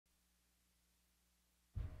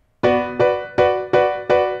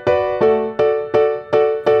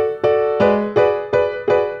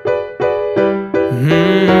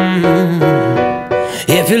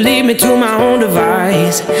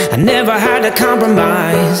I never had to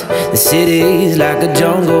compromise. The city's like a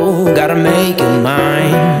jungle, gotta make it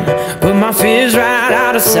mine. Put my fears right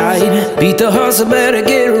out of sight. Beat the hustle, better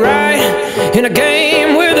get right. In a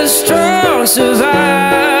game where the strong survive.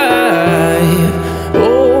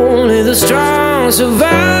 Only the strong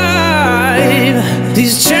survive.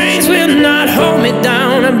 These chains will not hold me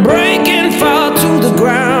down. I'm breaking, fall to the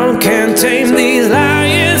ground. Can't tame these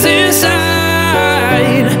lions inside.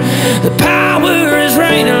 The power is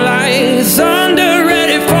raining like thunder,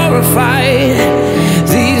 ready for a fight.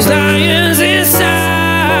 These lions inside,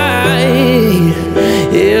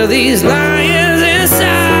 yeah, these lions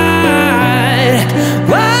inside.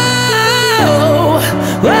 Whoa,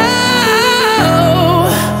 whoa,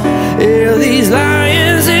 yeah, these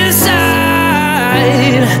lions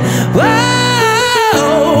inside.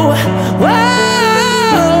 Whoa,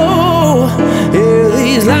 whoa, yeah,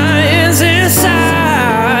 these lions inside.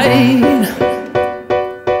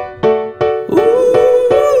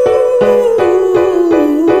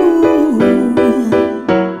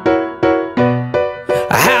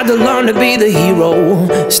 To learn to be the hero,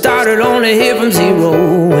 started on a hit from zero.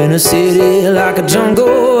 In a city like a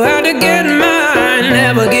jungle, had to get mine.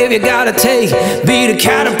 Never give, you gotta take. Be the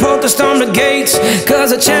catapult to storm the gates.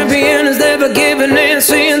 Cause a champion is never giving in.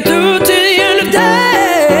 Seeing through to the end of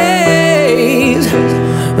days.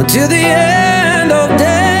 Until the end of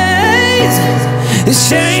days. These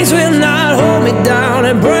chains will not hold me down.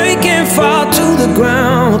 And break and fall to the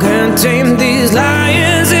ground. Can't tame these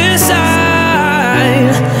lions inside.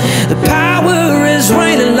 The power is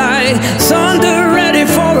raining like thunder, ready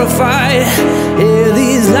for a fight. Yeah,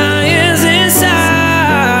 these lions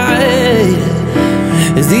inside.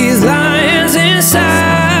 These lions inside.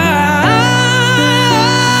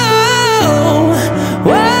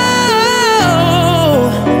 Whoa,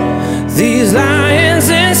 these lions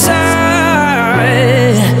inside.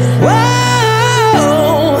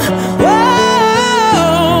 Whoa,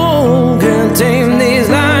 whoa, can't tame these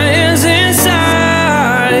lions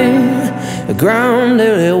inside. The ground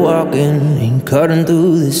that they're walking ain't cutting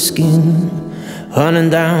through the skin, hunting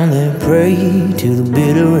down their prey to the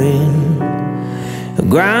bitter end. The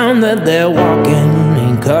ground that they're walking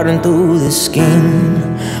ain't cutting through the skin,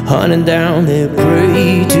 hunting down their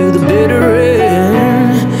prey to the bitter end.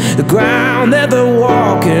 The ground that they're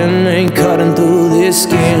walking ain't cutting through their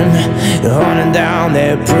skin, they're hunting down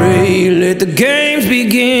their prey. Let the games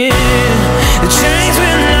begin. The chains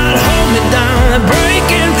will not hold me down. They're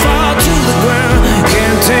breaking, fall to the ground.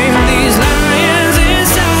 Can't tame these lions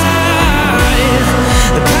inside.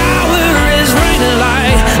 The power is raining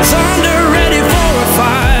like thunder, ready for a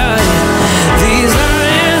fight. These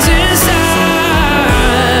lions inside,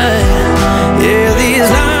 yeah, these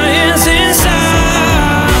lions inside.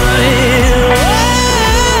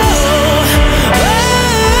 Whoa,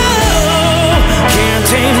 whoa, can't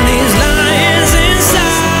tame these lions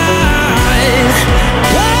inside.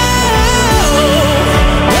 Whoa,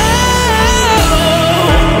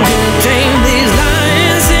 can't tame these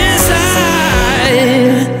lions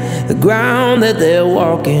inside. The ground that they're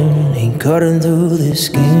walking ain't cutting through their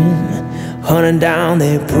skin, hunting down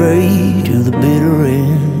their prey to the bitter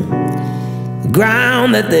end. The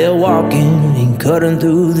ground that they're walking ain't cutting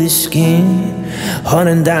through their skin,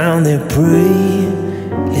 hunting down their prey.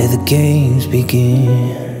 Let the games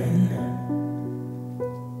begin.